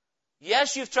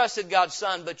 Yes, you've trusted God's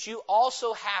Son, but you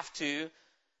also have to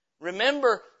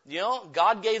remember,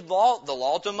 God gave the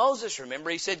law to Moses. Remember,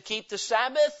 He said, keep the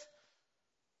Sabbath.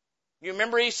 You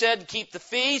remember He said, keep the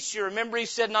feast. You remember He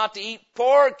said not to eat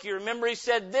pork. You remember He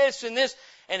said this and this.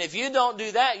 And if you don't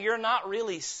do that, you're not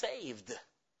really saved.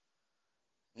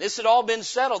 This had all been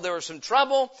settled. There was some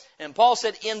trouble. And Paul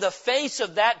said, in the face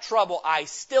of that trouble, I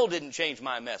still didn't change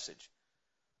my message.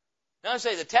 Now I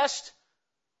say the test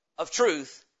of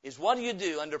truth is, what do you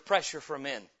do under pressure from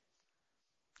men?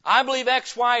 I believe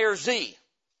X, Y, or Z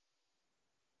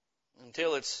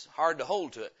until it's hard to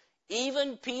hold to it.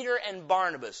 Even Peter and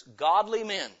Barnabas, godly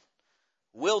men,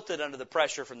 wilted under the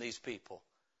pressure from these people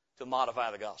to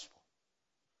modify the gospel.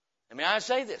 And may I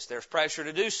say this, there's pressure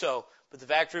to do so, but the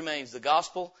fact remains, the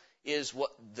gospel is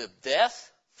what the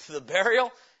death, the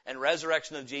burial, and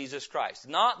resurrection of Jesus Christ.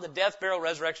 Not the death, burial,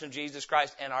 resurrection of Jesus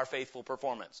Christ and our faithful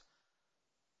performance.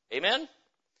 Amen?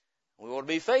 We want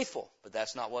to be faithful, but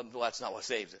that's not what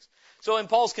saves us. So in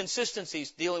Paul's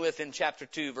consistencies, dealing with in chapter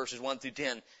 2, verses 1 through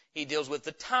 10, he deals with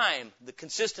the time, the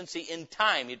consistency in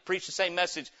time. He'd preached the same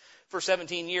message for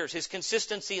 17 years. His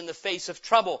consistency in the face of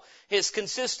trouble. His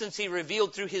consistency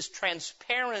revealed through his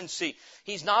transparency.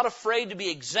 He's not afraid to be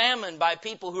examined by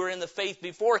people who are in the faith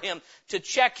before him to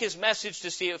check his message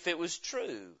to see if it was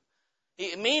true.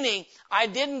 Meaning, I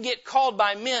didn't get called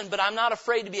by men, but I'm not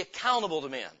afraid to be accountable to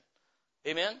men.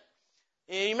 Amen?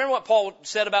 You remember what Paul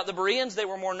said about the Bereans? They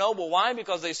were more noble. Why?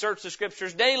 Because they searched the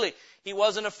Scriptures daily. He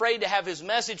wasn't afraid to have his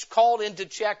message called into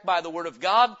check by the Word of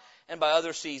God and by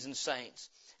other seasoned saints.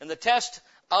 And the test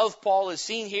of Paul is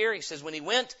seen here. He says when he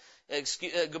went,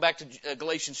 go back to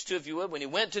Galatians 2 if you would, when he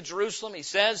went to Jerusalem, he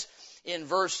says in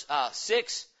verse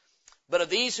 6, but of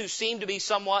these who seem to be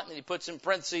somewhat, and he puts in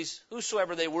parentheses,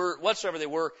 whosoever they were, whatsoever they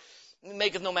were,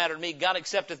 maketh no matter to me, God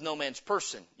accepteth no man's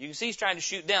person. You can see he's trying to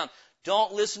shoot down.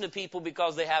 Don't listen to people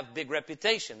because they have big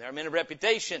reputation. They're men of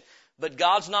reputation, but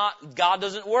God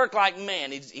doesn't work like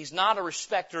man. He's not a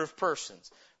respecter of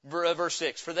persons. Verse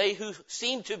 6, for they who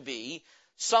seem to be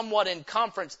somewhat in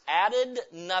conference added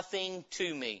nothing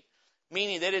to me.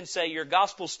 Meaning they didn't say, your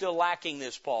gospel's still lacking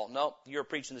this, Paul. No, you're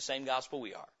preaching the same gospel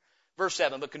we are. Verse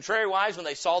 7, but contrariwise, when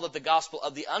they saw that the gospel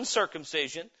of the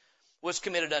uncircumcision was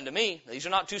committed unto me, these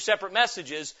are not two separate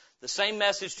messages, the same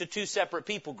message to two separate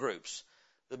people groups.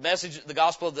 The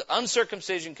gospel of the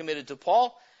uncircumcision committed to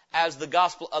Paul, as the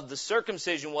gospel of the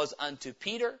circumcision was unto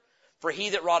Peter. For he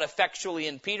that wrought effectually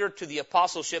in Peter to the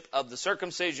apostleship of the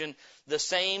circumcision, the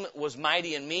same was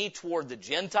mighty in me toward the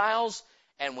Gentiles.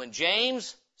 And when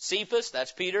James, Cephas,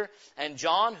 that's Peter, and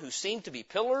John, who seemed to be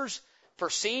pillars,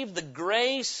 perceived the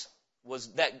grace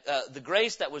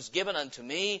that was given unto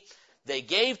me, they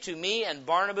gave to me and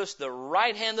Barnabas the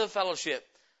right hand of fellowship,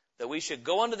 that we should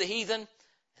go unto the heathen,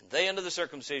 and they unto the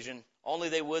circumcision. Only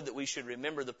they would that we should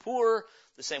remember the poor,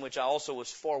 the same which I also was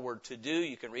forward to do.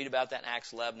 You can read about that in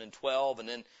Acts 11 and 12, and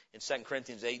then in 2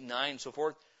 Corinthians 8 and 9 and so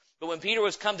forth. But when Peter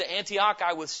was come to Antioch,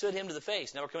 I withstood him to the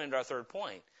face. Now we're coming to our third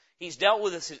point. He's dealt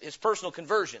with his personal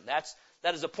conversion.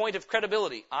 That is a point of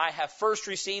credibility. I have first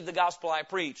received the gospel I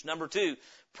preach. Number 2,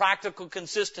 practical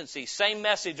consistency. Same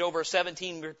message over a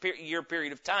 17-year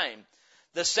period of time.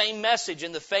 The same message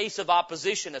in the face of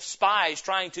opposition, of spies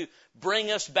trying to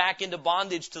bring us back into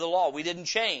bondage to the law. We didn't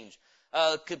change.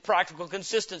 Practical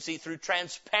consistency through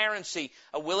transparency,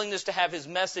 a willingness to have his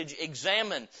message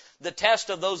examined. The test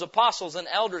of those apostles and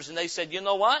elders, and they said, you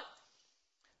know what?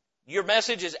 Your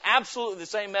message is absolutely the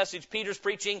same message Peter's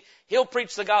preaching. He'll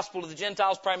preach the gospel to the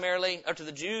Gentiles primarily, or to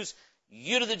the Jews.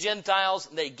 You to the Gentiles.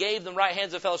 They gave them right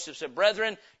hands of fellowship. Said,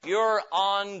 brethren, you're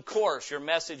on course. Your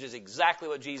message is exactly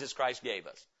what Jesus Christ gave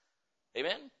us.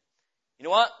 Amen? You know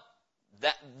what?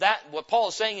 What Paul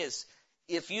is saying is,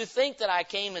 if you think that I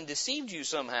came and deceived you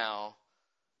somehow,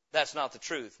 that's not the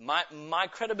truth. My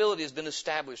credibility has been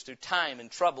established through time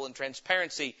and trouble and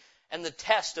transparency and the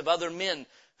test of other men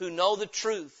who know the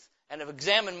truth and have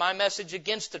examined my message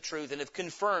against the truth and have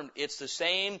confirmed it's the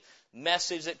same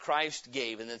message that Christ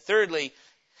gave. And then thirdly,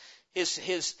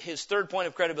 his third point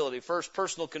of credibility. First,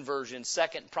 personal conversion.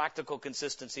 Second, practical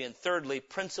consistency. And thirdly,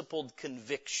 principled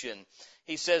conviction.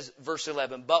 He says, verse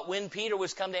 11, but when Peter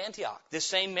was come to Antioch, this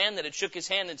same man that had shook his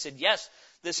hand and said, yes,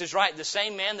 this is right, the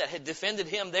same man that had defended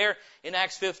him there in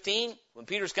Acts 15, when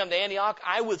Peter's come to Antioch,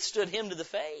 I withstood him to the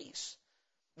face,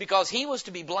 because he was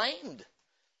to be blamed.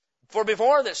 For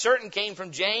before that certain came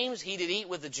from James, he did eat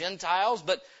with the Gentiles,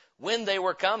 but when they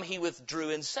were come, he withdrew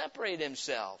and separated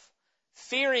himself,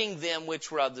 fearing them which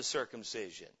were of the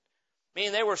circumcision.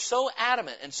 Meaning they were so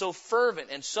adamant and so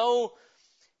fervent and so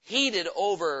heated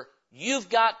over, you've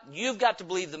got to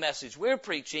believe the message we're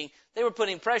preaching. They were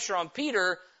putting pressure on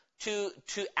Peter to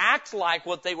act like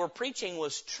what they were preaching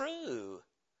was true.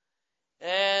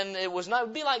 And it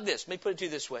would be like this. Let me put it to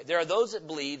you this way. There are those that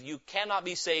believe you cannot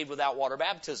be saved without water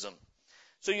baptism.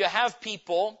 So you have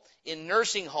people in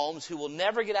nursing homes who will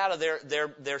never get out of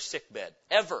their sick bed,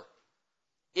 ever.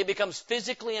 It becomes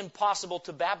physically impossible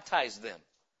to baptize them.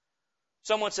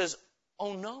 Someone says,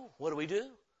 oh no, what do we do?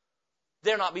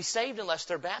 They'll not be saved unless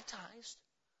they're baptized.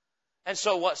 And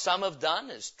so what some have done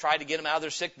is try to get them out of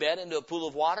their sick bed into a pool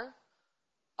of water.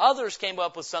 Others came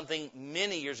up with something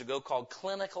many years ago called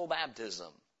clinical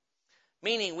baptism.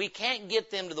 Meaning we can't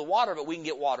get them to the water, but we can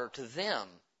get water to them.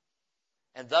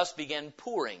 And thus began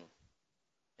pouring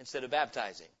instead of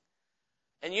baptizing.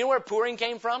 And you know where pouring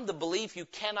came from? The belief you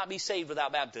cannot be saved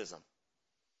without baptism.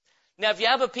 Now if you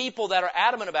have a people that are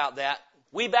adamant about that,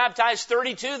 we baptized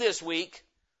 32 this week.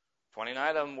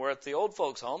 29 of them were at the old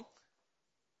folks' home.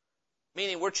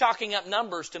 Meaning we're chalking up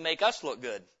numbers to make us look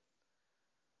good.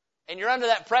 And you're under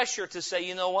that pressure to say,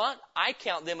 you know what? I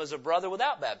count them as a brother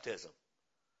without baptism.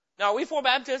 Now, are we for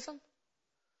baptism?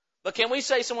 But can we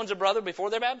say someone's a brother before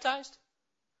they're baptized?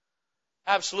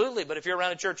 Absolutely. But if you're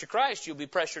around a Church of Christ, you'll be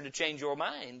pressured to change your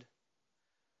mind.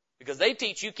 Because they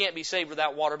teach you can't be saved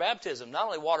without water baptism. Not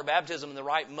only water baptism in the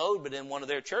right mode, but in one of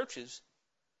their churches.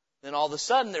 Then all of a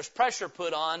sudden there's pressure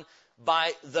put on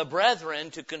by the brethren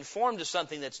to conform to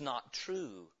something that's not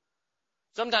true.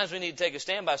 Sometimes we need to take a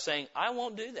stand by saying, I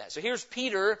won't do that. So here's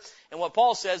Peter, and what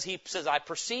Paul says, he says, I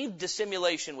perceived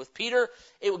dissimulation with Peter.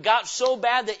 It got so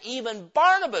bad that even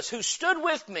Barnabas, who stood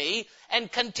with me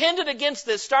and contended against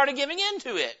this, started giving in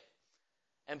to it.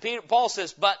 And Paul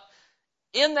says, but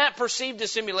in that perceived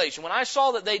dissimulation, when I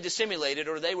saw that they dissimulated,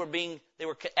 or they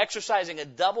were exercising a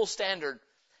double standard,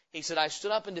 he said, I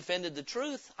stood up and defended the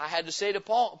truth. I had to say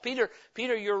to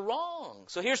Peter, you're wrong.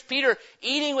 So here's Peter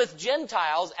eating with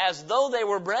Gentiles as though they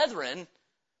were brethren,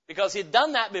 because he'd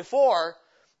done that before.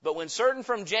 But when certain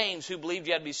from James, who believed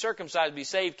you had to be circumcised to be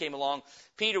saved, came along,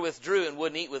 Peter withdrew and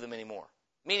wouldn't eat with them anymore.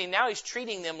 Meaning now he's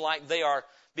treating them like they are,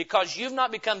 because you've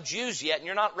not become Jews yet, and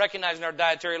you're not recognizing our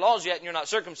dietary laws yet, and you're not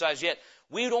circumcised yet,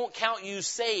 we don't count you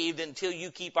saved until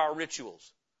you keep our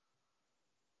rituals.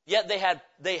 Yet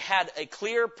they had a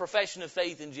clear profession of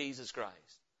faith in Jesus Christ.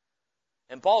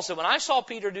 And Paul said, when I saw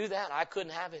Peter do that, I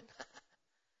couldn't have it.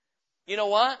 You know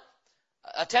what?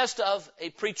 A test of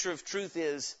a preacher of truth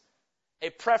is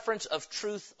a preference of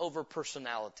truth over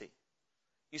personality.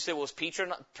 You say, well, was Peter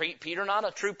not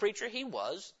a true preacher? He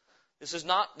was. This was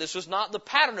not the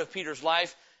pattern of Peter's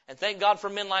life. And thank God for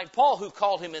men like Paul who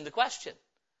called him into question.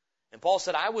 And Paul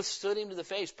said, I withstood him to the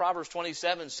face. Proverbs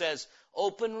 27 says,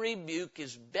 open rebuke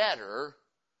is better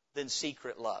than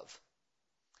secret love.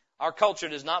 Our culture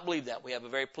does not believe that. We have a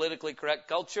very politically correct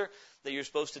culture that you're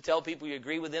supposed to tell people you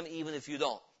agree with them even if you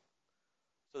don't.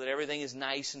 So that everything is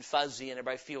nice and fuzzy and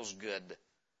everybody feels good.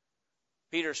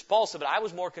 Paul said, but I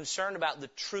was more concerned about the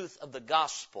truth of the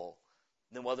gospel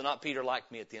than whether or not Peter liked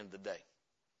me at the end of the day.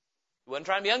 He wasn't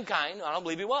trying to be unkind. I don't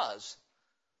believe he was.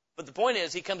 But the point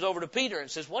is, he comes over to Peter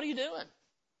and says, what are you doing?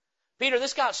 Peter,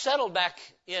 this got settled back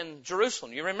in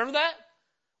Jerusalem. You remember that?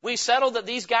 We settled that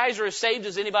these guys are as saved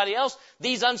as anybody else.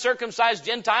 These uncircumcised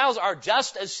Gentiles are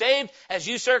just as saved as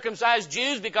you circumcised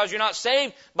Jews, because you're not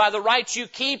saved by the rites you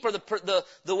keep or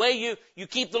the way you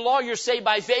keep the law. You're saved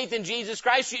by faith in Jesus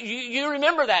Christ. You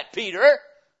remember that, Peter.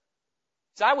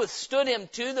 So I withstood him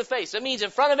to the face. That means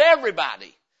in front of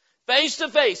everybody, face to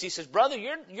face. He says, brother,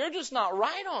 you're just not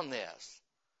right on this.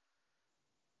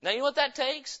 Now, you know what that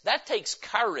takes? That takes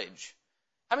courage.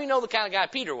 How many know the kind of guy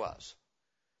Peter was?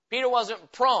 Peter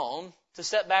wasn't prone to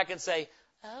step back and say,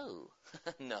 oh,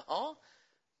 no.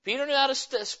 Peter knew how to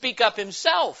speak up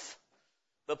himself.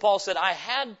 But Paul said, I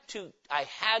had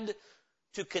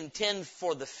to contend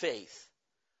for the faith.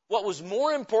 What was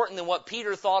more important than what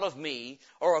Peter thought of me,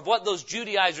 or of what those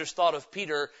Judaizers thought of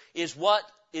Peter, is what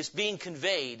is being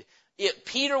conveyed.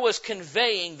 Peter was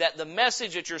conveying that the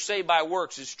message that you're saved by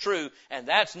works is true, and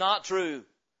that's not true.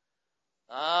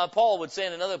 Paul would say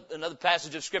in another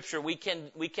passage of Scripture, we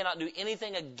cannot do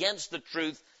anything against the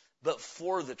truth, but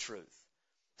for the truth.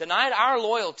 Tonight, our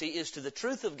loyalty is to the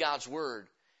truth of God's Word.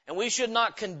 And we should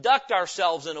not conduct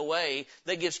ourselves in a way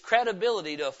that gives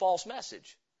credibility to a false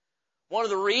message. One of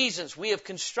the reasons we have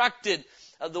constructed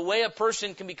the way a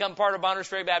person can become part of Bonners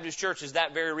Ferry Baptist Church is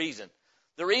that very reason.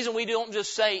 The reason we don't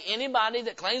just say anybody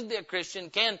that claims to be a Christian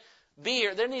can be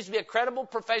here. There needs to be a credible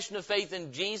profession of faith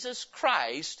in Jesus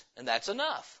Christ, and that's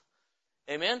enough.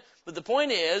 Amen? But the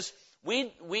point is,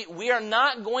 we are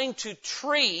not going to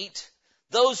treat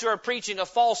those who are preaching a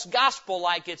false gospel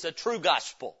like it's a true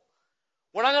gospel.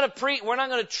 We're not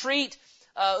going to treat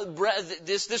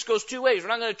this goes two ways. We're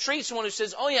not going to treat someone who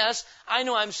says, "Oh yes, I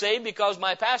know I'm saved because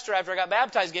my pastor after I got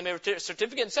baptized gave me a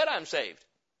certificate and said I'm saved."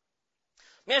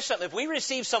 Let me ask you something. If we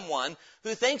receive someone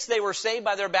who thinks they were saved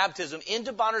by their baptism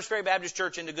into Bonners Ferry Baptist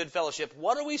Church, into good fellowship,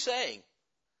 what are we saying?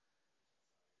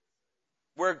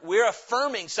 We're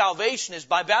affirming salvation is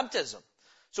by baptism.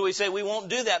 So we say we won't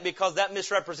do that because that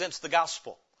misrepresents the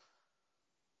gospel.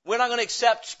 We're not going to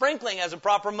accept sprinkling as a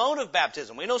proper mode of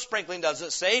baptism. We know sprinkling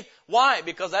doesn't save. Why?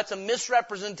 Because that's a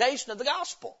misrepresentation of the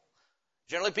gospel.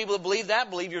 Generally, people that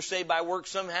believe you're saved by works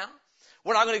somehow.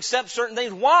 We're not going to accept certain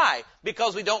things. Why?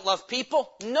 Because we don't love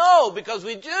people? No, because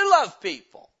we do love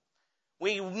people.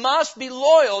 We must be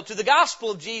loyal to the gospel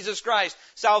of Jesus Christ.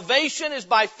 Salvation is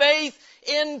by faith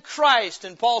in Christ.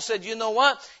 And Paul said, you know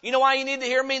what? You know why you need to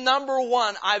hear me? Number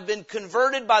one, I've been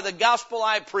converted by the gospel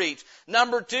I preach.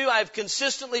 Number two, I've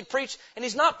consistently preached. And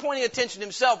he's not pointing attention to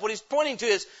himself. What he's pointing to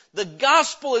is the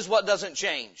gospel is what doesn't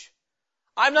change.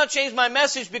 I've not changed my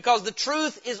message because the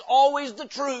truth is always the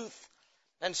truth.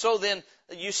 And so then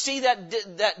you see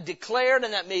that declared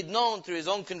and that made known through his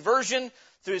own conversion,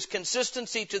 through his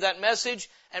consistency to that message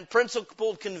and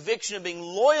principled conviction of being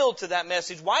loyal to that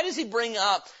message. Why does he bring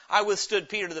up, I withstood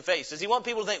Peter to the face? Does he want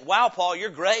people to think, wow, Paul, you're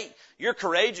great, you're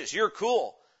courageous, you're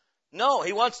cool? No,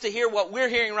 he wants to hear what we're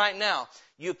hearing right now.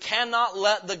 You cannot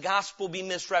let the gospel be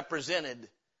misrepresented.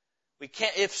 We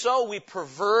can't, if so, we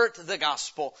pervert the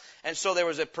gospel. And so there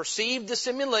was a perceived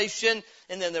dissimulation,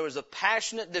 and then there was a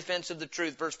passionate defense of the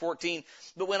truth. Verse 14,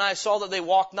 but when I saw that they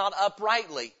walked not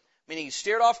uprightly, meaning he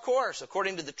steered off course,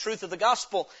 according to the truth of the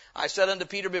gospel, I said unto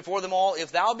Peter before them all,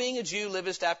 if thou being a Jew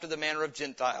livest after the manner of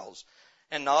Gentiles,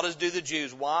 and not as do the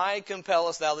Jews, why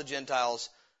compellest thou the Gentiles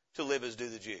to live as do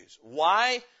the Jews?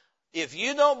 Why? If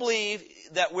you don't believe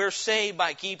that we're saved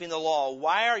by keeping the law,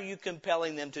 why are you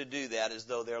compelling them to do that as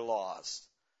though they're lost?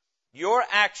 Your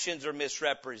actions are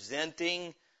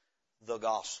misrepresenting the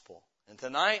gospel. And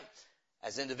tonight,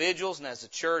 as individuals and as a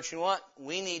church, you know what?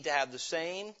 We need to have the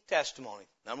same testimony.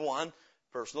 Number one,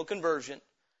 personal conversion,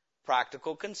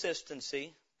 practical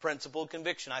consistency, principled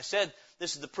conviction. I said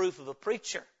this is the proof of a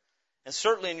preacher. And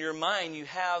certainly in your mind, you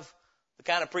have the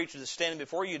kind of preacher that's standing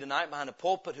before you tonight behind a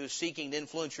pulpit who's seeking to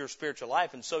influence your spiritual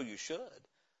life, and so you should.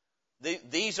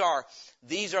 These are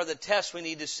the tests we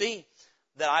need to see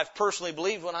that I've personally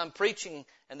believed when I'm preaching,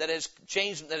 and that has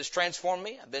changed, that has transformed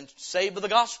me. I've been saved by the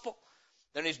gospel.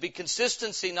 There needs to be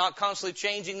consistency, not constantly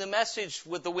changing the message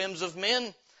with the whims of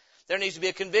men. There needs to be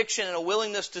a conviction and a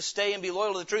willingness to stay and be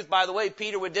loyal to the truth. By the way,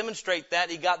 Peter would demonstrate that.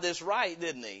 He got this right,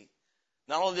 didn't he?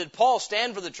 Not only did Paul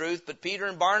stand for the truth, but Peter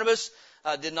and Barnabas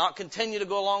did not continue to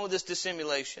go along with this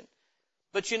dissimulation.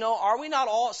 But you know, are we not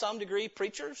all at some degree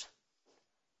preachers?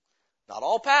 Not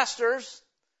all pastors,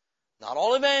 not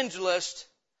all evangelists,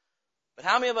 but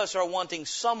how many of us are wanting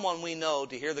someone we know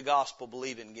to hear the gospel,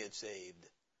 believe it, and get saved?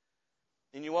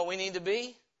 And you know what we need to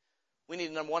be? We need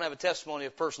to, number one, have a testimony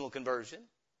of personal conversion.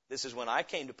 This is when I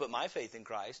came to put my faith in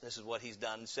Christ. This is what He's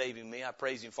done in saving me. I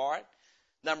praise Him for it.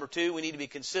 Number two, we need to be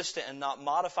consistent and not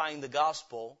modifying the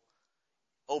gospel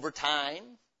over time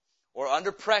or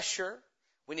under pressure.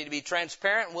 We need to be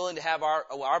transparent and willing to have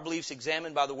our beliefs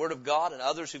examined by the Word of God and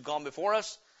others who've gone before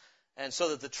us, and so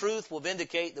that the truth will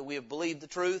vindicate that we have believed the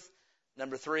truth.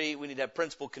 Number three, we need to have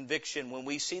principled conviction. When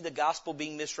we see the gospel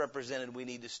being misrepresented, we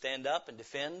need to stand up and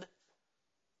defend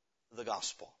the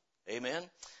gospel. Amen?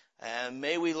 And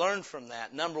may we learn from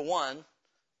that. Number one,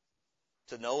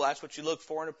 to know that's what you look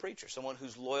for in a preacher, someone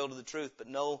who's loyal to the truth, but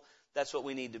know that's what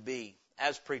we need to be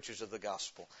as preachers of the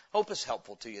gospel. Hope it's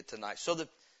helpful to you tonight. So that,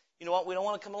 you know what, we don't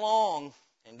want to come along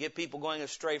and get people going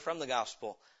astray from the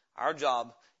gospel. Our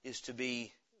job is to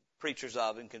be preachers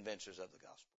of and convincers of the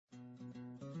gospel.